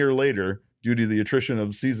 1 year later, due to the attrition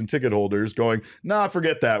of season ticket holders, going, nah,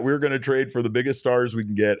 forget that. We're going to trade for the biggest stars we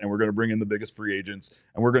can get, and we're going to bring in the biggest free agents,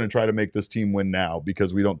 and we're going to try to make this team win now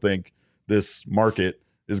because we don't think this market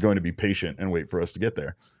is going to be patient and wait for us to get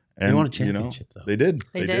there. And they won a championship, though. They did.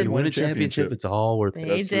 They did win a championship. It's all worth it.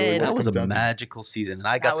 They did. That was a magical season, and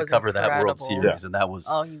I got to cover that World Series, and that was,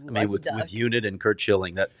 with Unit and Curt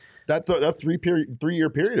Schilling. That 3 year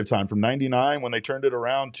period of time from '99 when they turned it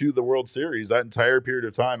around to the World Series, that entire period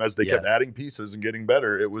of time as they kept adding pieces and getting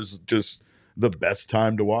better, it was just the best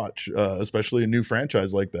time to watch, especially a new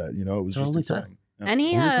franchise like that. It was just exciting. Yeah.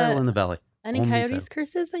 Only title in the Valley. Any Coyotes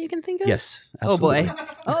curses that you can think of? Yes, absolutely.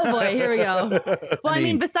 Oh boy, here we go. Well, I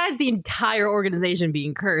mean, besides the entire organization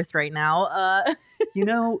being cursed right now,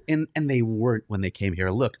 and they weren't when they came here.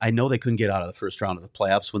 Look, I know they couldn't get out of the first round of the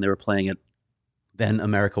playoffs when they were playing at then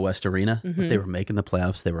America West Arena, but they were making the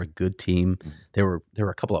playoffs. They were a good team. There were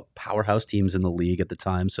a couple of powerhouse teams in the league at the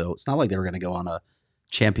time, so it's not like they were going to go on a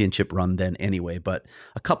championship run then anyway. But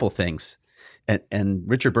a couple things. And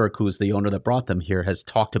Richard Burke, who is the owner that brought them here, has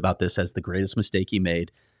talked about this as the greatest mistake he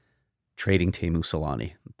made, trading Teemu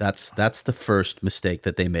Selanne. That's the first mistake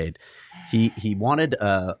that they made. He wanted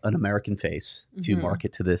an American face to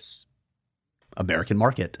market to this American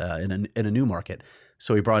market in a new market.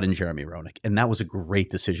 So he brought in Jeremy Roenick, and that was a great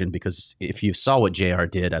decision because if you saw what JR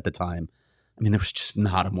did at the time, I mean, there was just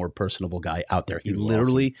not a more personable guy out there. He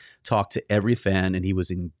literally talked to every fan, and he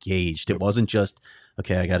was engaged. It wasn't just,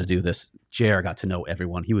 okay, I got to do this. JR got to know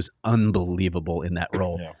everyone. He was unbelievable in that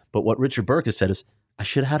role. Yeah. But what Richard Burke has said is, I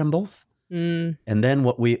should have had them both. And then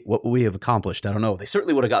what we have accomplished, I don't know. They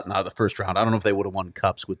certainly would have gotten out of the first round. I don't know if they would have won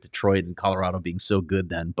cups with Detroit and Colorado being so good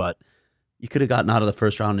then, but you could have gotten out of the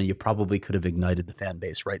first round, and you probably could have ignited the fan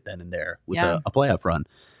base right then and there with a playoff run.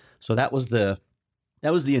 So that was the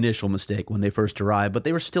initial mistake when they first arrived, but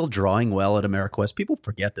they were still drawing well at America West. People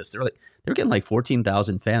forget this. They were getting like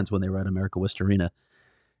 14,000 fans when they were at America West Arena.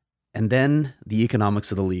 And then the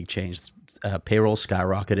economics of the league changed. Payroll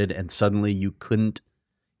skyrocketed, and suddenly you couldn't,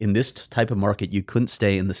 in this type of market, you couldn't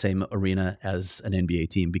stay in the same arena as an NBA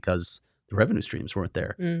team because the revenue streams weren't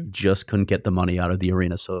there. Just couldn't get the money out of the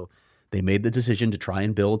arena. So They made the decision to try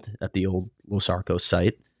and build at the old Los Arcos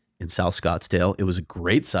site in South Scottsdale. It was a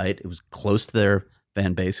great site. It was close to their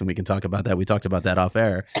fan base, and we can talk about that. We talked about that off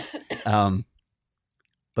air.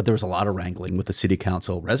 But there was a lot of wrangling with the city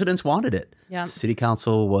council. Residents wanted it. Yeah. City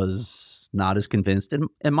council was not as convinced.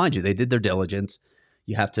 And mind you, they did their diligence.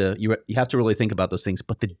 You have to really think about those things.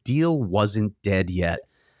 But the deal wasn't dead yet.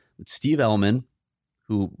 Steve Ellman,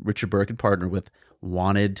 who Richard Burke had partnered with,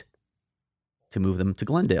 wanted to move them to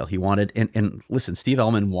Glendale. He wanted, and listen, Steve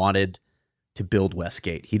Ellman wanted to build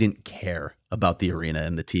Westgate. He didn't care about the arena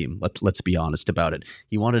and the team. Let's be honest about it.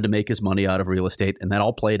 He wanted to make his money out of real estate, and that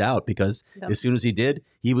all played out because as soon as he did,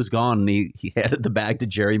 he was gone, and he handed the bag to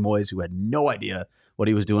Jerry Moyes, who had no idea what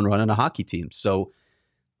he was doing running a hockey team. So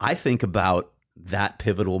I think about that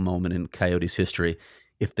pivotal moment in Coyotes history.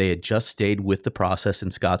 If they had just stayed with the process in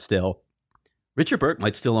Scottsdale, Richard Burke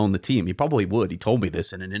might still own the team. He probably would. He told me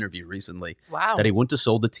this in an interview recently. Wow. That he wouldn't have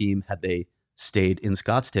sold the team had they stayed in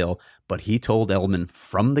Scottsdale, but he told Ellman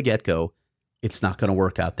from the get-go, it's not going to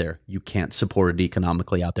work out there. You can't support it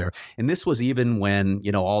economically out there. And this was even when,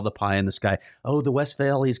 all the pie in the sky, oh, the West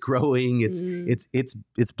Valley's growing,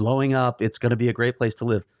 it's blowing up, it's going to be a great place to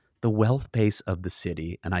live. The wealth base of the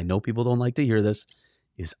city, and I know people don't like to hear this,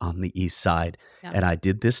 is on the east side. Yeah. And I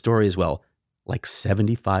did this story as well. Like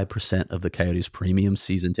 75% of the Coyotes premium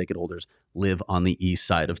season ticket holders live on the east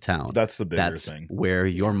side of town. That's the bigger thing.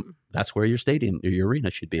 That's where your stadium or your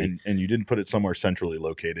arena should be. And you didn't put it somewhere centrally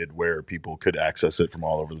located where people could access it from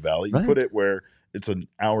all over the valley. You put it where it's an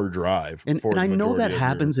hour drive. And I know that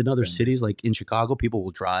happens in other cities, like in Chicago, people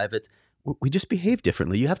will drive it. We just behave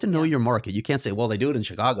differently. You have to know your market. You can't say, well, they do it in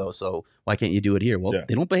Chicago, so why can't you do it here? Well,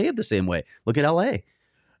 they don't behave the same way. Look at LA.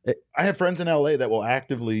 I have friends in LA that will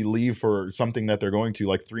actively leave for something that they're going to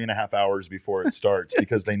like 3.5 hours before it starts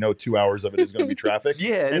because they know 2 hours of it is going to be traffic.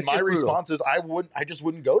 And my response is I just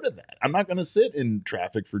wouldn't go to that. I'm not going to sit in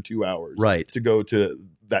traffic for 2 hours to go to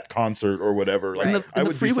that concert or whatever. Like, and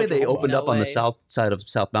the freeway they opened up on the south side of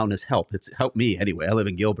South Mountain has helped. It's helped me anyway. I live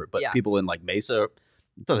in Gilbert, but people in like Mesa,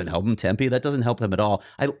 it doesn't help them. Tempe, that doesn't help them at all.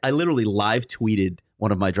 I literally live tweeted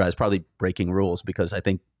one of my drives, probably breaking rules because I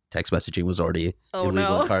think text messaging was already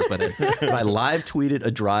illegal in cars by then. But I live tweeted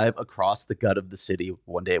a drive across the gut of the city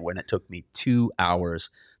one day when it took me 2 hours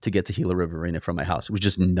to get to Gila River Arena from my house. It was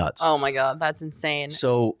just nuts. Oh my God, that's insane.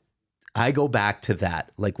 So I go back to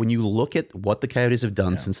that. Like when you look at what the Coyotes have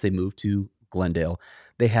done since they moved to Glendale,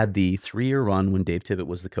 they had the 3-year run when Dave Tibbett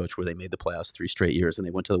was the coach where they made the playoffs 3 straight years and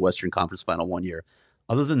they went to the Western Conference Final 1 year.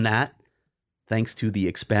 Other than that, thanks to the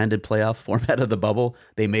expanded playoff format of the bubble,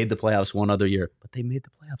 they made the playoffs one other year. But they made the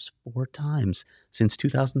playoffs 4 times since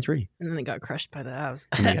 2003. And then they got crushed by the Avs.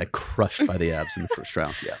 And they got crushed by the Avs in the first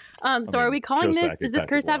round. Yeah. So are we calling this, does this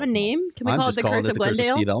curse have a name? Can we call it the Curse of Glendale? Curse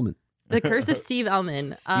of Steve Ellman. The Curse of Steve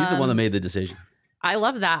Ellman. He's the one that made the decision. I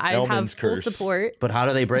love that. I have full support. But how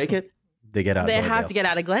do they break it? They get out of Glendale. They have to get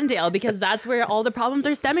out of Glendale because that's where all the problems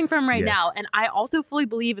are stemming from right now. And I also fully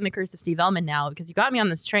believe in the Curse of Steve Ellman now because you got me on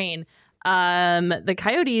this train. The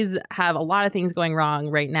Coyotes have a lot of things going wrong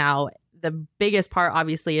right now. The biggest part,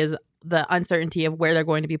 obviously, is the uncertainty of where they're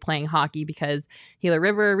going to be playing hockey because Gila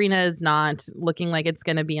River Arena is not looking like it's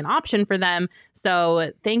going to be an option for them.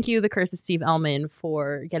 So thank you, the Curse of Steve Ellman,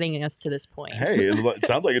 for getting us to this point. Hey, it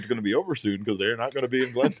sounds like it's going to be over soon because they're not going to be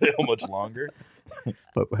in Glendale much longer.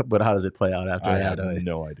 But how does it play out after I have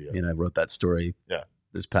no idea. I wrote that story.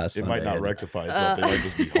 This past Sunday. It might not rectify itself. They might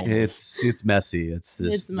just be homeless. It's messy.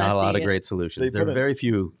 It's not a lot of great solutions. There are very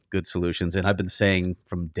few good solutions. And I've been saying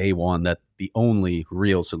from day one that the only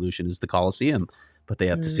real solution is the Coliseum. But they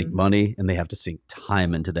have to sink money and they have to sink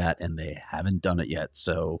time into that. And they haven't done it yet.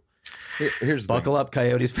 So here's buckle up,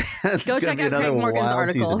 Coyotes fans. Go check out Craig Morgan's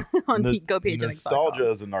article on GoPageX.com.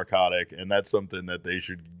 Nostalgia is a narcotic. And that's something that they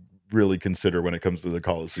should really consider when it comes to the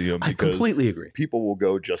Coliseum. I completely agree. People will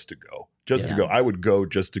go just to go. To go. I would go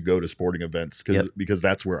just to go to sporting events because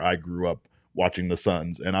that's where I grew up watching the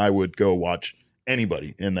Suns, and I would go watch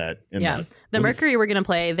anybody in that. The Mercury were going to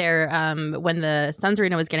play there when the Suns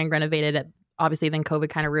Arena was getting renovated. Obviously, then COVID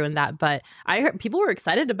kind of ruined that. But I heard people were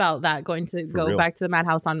excited about that, going to go back to the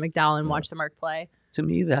Madhouse on McDowell and watch the Merc play. To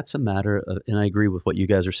me, that's a matter of, and I agree with what you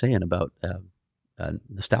guys are saying about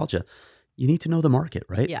nostalgia. You need to know the market,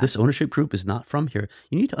 right? Yeah. This ownership group is not from here.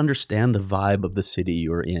 You need to understand the vibe of the city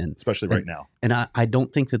you're in. Especially right now. And I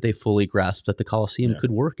don't think that they fully grasp that the Coliseum could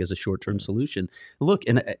work as a short-term solution. Look,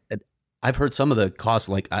 and I've heard some of the costs,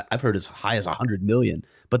 like I've heard as high as $100 million,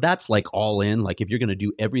 but that's like all in. Like if you're going to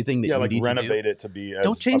do everything that you need renovate to do, it to be as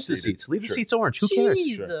don't change the updated. seats. Leave the seats orange. Who cares?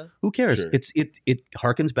 Who cares? Sure. It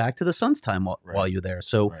harkens back to the Suns time while you're there.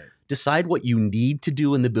 So decide what you need to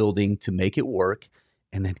do in the building to make it work.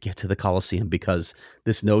 and then get to the Coliseum, because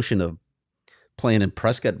this notion of playing in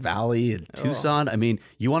Prescott Valley and Tucson, I mean,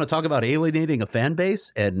 you want to talk about alienating a fan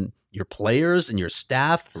base and your players and your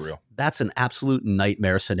staff? For real. That's an absolute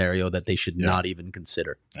nightmare scenario that they should not even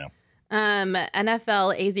consider. Yeah.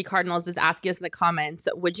 NFL AZ Cardinals is asking us in the comments,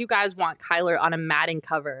 would you guys want Kyler on a Madden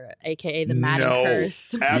cover, aka the Madden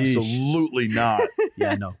curse? Absolutely not.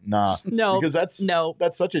 Yeah, no. Nah. No. Because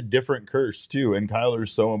that's such a different curse too. And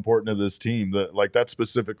Kyler's so important to this team that like that's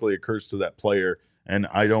specifically a curse to that player. And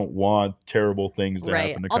I don't want terrible things to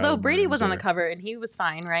happen to Kyler. Although Brady was on the Murray. cover and he was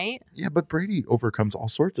fine, right? Yeah, but Brady overcomes all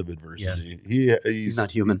sorts of adversity. He's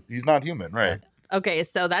not human. He's not human, right? Okay,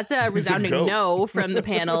 so that's a resounding no from the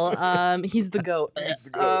panel. He's the GOAT.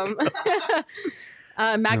 He's the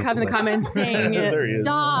GOAT. Matt Cuff in the comments saying, There he is.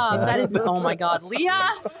 "Stop! That is oh my God, Leah,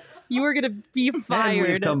 you are gonna be And we've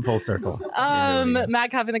fired." come full circle.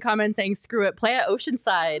 Matt Cuff in the comments saying, "Screw it, play at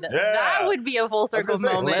Oceanside." Yeah. That would be a full circle gonna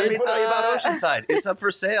say, moment. Let me tell you about Oceanside. It's up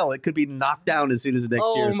for sale. It could be knocked down as soon as next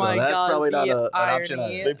Oh year. So my that's God, probably not the an option.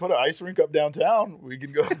 irony. They put an ice rink up downtown. We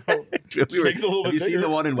can go. Make it a little Have bit you seen bigger. the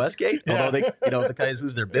one in Westgate? Yeah. Although they, the guys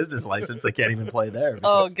lose their business license, they can't even play there.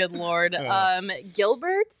 Oh, because- good Lord.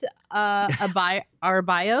 Gilbert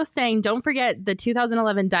Arbayo saying, don't forget the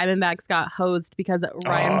 2011 Diamondbacks got hosed because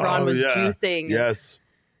Ryan Braun was juicing. Yes.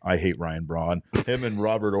 I hate Ryan Braun. Him and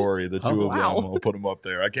Robert Ory, the two of wow. them. I'll put them up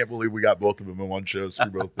there. I can't believe we got both of them in one show. Screw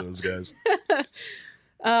both those guys.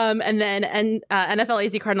 And then NFL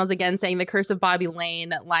AZ Cardinals again saying the curse of Bobby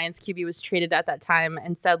Lane. Lions QB was traded at that time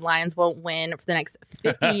and said Lions won't win for the next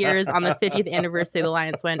 50 years. On the 50th anniversary, the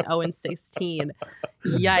Lions went 0-16.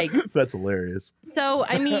 Yikes. That's hilarious. So,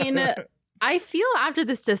 I mean, I feel after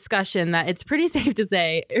this discussion that it's pretty safe to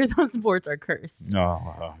say Arizona sports are cursed.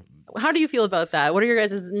 No, How do you feel about that? What are your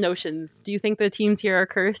guys' notions? Do you think the teams here are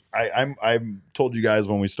cursed? I told you guys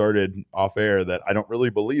when we started off air that I don't really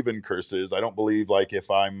believe in curses. I don't believe like if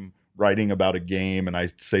I'm writing about a game and I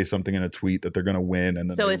say something in a tweet that they're going to win, and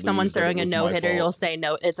then So they if someone's lose, that it throwing a was my no-hitter, fault. you'll say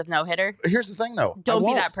no, it's a no-hitter? Here's the thing, though. Don't I be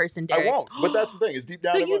won't. that person, Derek. I won't. But that's the thing. Is deep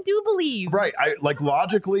down. So in you my- do believe. Right. I like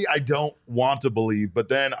logically, I don't want to believe, but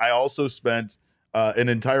then I also spent an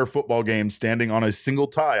entire football game standing on a single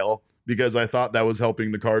tile because I thought that was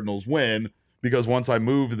helping the Cardinals win. Because once I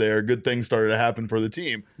moved there, good things started to happen for the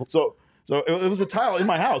team. So it was a tile in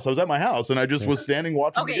my house. I was at my house and I just was standing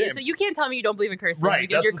watching the Okay, game. so you can't tell me you don't believe in curses Right,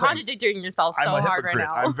 because that's you're the thing. contradicting yourself so I'm a hard right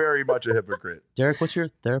hypocrite. now. I'm very much a hypocrite. Derek, what's your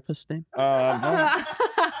therapist's name?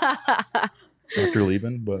 Dr.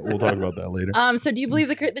 Lieben, but we'll talk about that later. So do you believe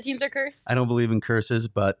the teams are cursed? I don't believe in curses,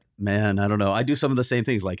 but man, I don't know. I do some of the same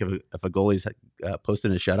things. Like if a goalie's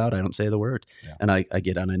posting a shutout, I don't say the word, and I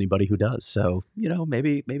get on anybody who does. So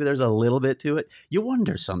maybe there's a little bit to it. You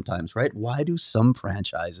wonder sometimes, right? Why do some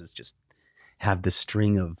franchises just have this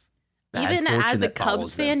string of bad Even fortune as a that Cubs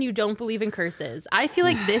follows them? fan, you don't believe in curses. I feel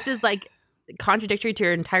like this is like contradictory to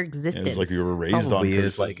your entire existence. It's like you were raised on Probably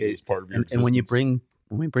curses is, like, as part of your and when existence.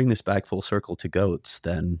 we bring this back full circle to goats,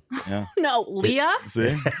 then No, Leah,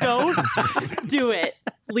 See? don't do it.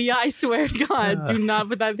 Leah, I swear to God, do not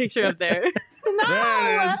put that picture up there. No.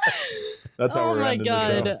 There it is. That's how Oh we're my ending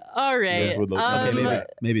God. the show. All right. Just with the- okay,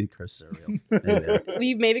 maybe the curses are real. Maybe they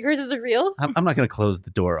are. Maybe curses are real. I'm not going to close the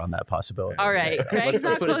door on that possibility. All right. Greg's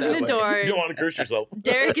not put it closing that the way. door. You don't want to curse yourself.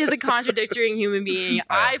 Derek is a contradicting human being.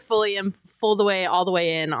 I fully am all the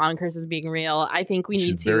way in on curses being real. I think we need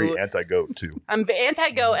She's to. very anti-goat too. I'm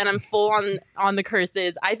anti-goat and I'm full on the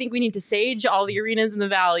curses. I think we need to sage all the arenas in the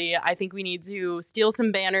valley. I think we need to steal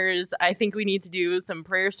some banners. I think we need to do some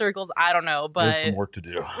prayer circles. I don't know, but There's some work to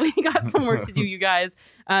do. we got some work to do, you guys.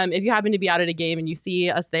 If you happen to be out at a game and you see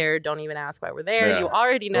us there, don't even ask why we're there. Yeah. You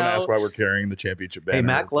already know. Don't ask why we're carrying the championship banner. Hey,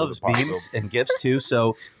 Mac for the loves Pop beams and gifts too,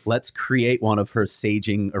 so let's create one of her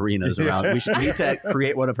saging arenas around. We need to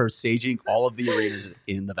create one of her saging all of the arenas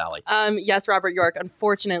in the valley. Yes, Robert York.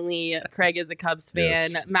 Unfortunately, Craig is a Cubs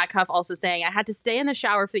fan. Yes. Matt Cuff also saying, I had to stay in the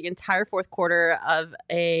shower for the entire fourth quarter of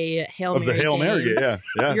a Hail Of Mary the Hail game. Mary game, yeah.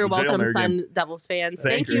 You're the Hail welcome, Mary Sun game. Devils fans.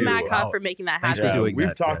 Thank Thank you, you. Matt Cuff, Wow. for making that Thanks happen. for doing We've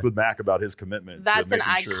that, talked yeah. with Mac about his commitment. to That's an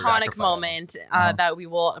making sure- iconic Sacrifice. moment that we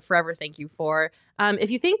will forever thank you for.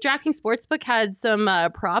 If you think DraftKings Sportsbook had some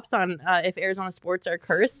props on if Arizona sports are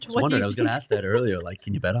cursed, I what do you I was going to ask that earlier. Like,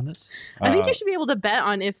 can you bet on this? I think you should be able to bet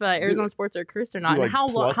on if Arizona sports are cursed or not, like and how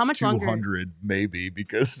much longer. 200 maybe,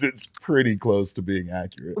 because it's pretty close to being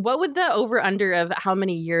accurate. What would the over/under of how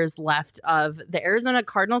many years left of the Arizona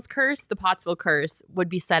Cardinals curse, the Pottsville curse, would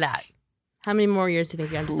be set at? How many more years do you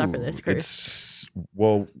think you have to suffer this curse?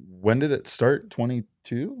 Well, when did it start?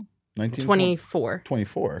 22? 19? 24.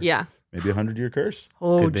 24. Yeah. Maybe a 100-year curse?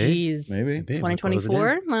 Oh, Could be. geez. Maybe. Maybe we'll close it in.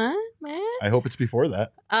 2024? I hope it's before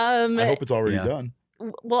that. I hope it's already Yeah. done.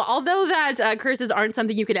 well, although that curses aren't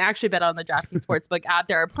something you can actually bet on the DraftKings Sportsbook app,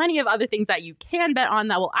 there are plenty of other things that you can bet on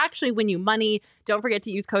that will actually win you money. Don't forget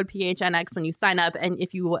to use code PHNX when you sign up. And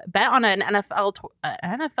if you bet on an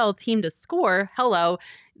NFL team to score, hello.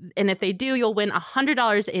 And if they do, you'll win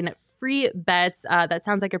 $100 in free bets. That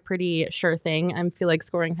sounds like a pretty sure thing. I feel like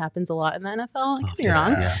scoring happens a lot in the NFL. I could be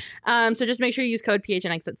wrong. Yeah. So just make sure you use code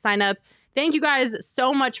PHNX at sign up. Thank you guys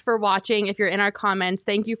so much for watching. If you're in our comments,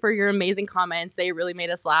 thank you for your amazing comments. They really made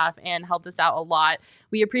us laugh and helped us out a lot.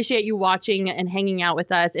 We appreciate you watching and hanging out with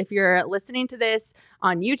us. If you're listening to this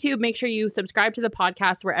on YouTube, make sure you subscribe to the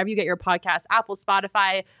podcast wherever you get your podcasts, Apple,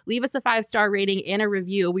 Spotify. Leave us a 5-star rating and a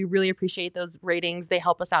review. We really appreciate those ratings. They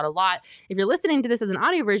help us out a lot. If you're listening to this as an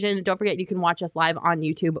audio version, don't forget you can watch us live on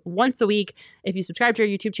YouTube once a week. If you subscribe to our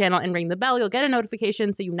YouTube channel and ring the bell, you'll get a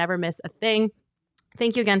notification so you never miss a thing.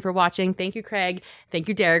 Thank you again for watching. Thank you, Craig. Thank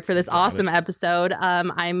you, Derek, for this awesome episode.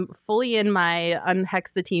 I'm fully in my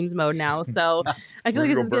unhex the teams mode now, so I feel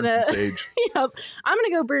like this is gonna. Yep, I'm gonna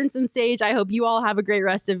go burn some sage. I hope you all have a great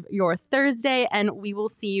rest of your Thursday, and we will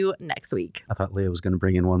see you next week. I thought Leah was gonna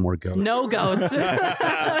bring in one more goat. No goats.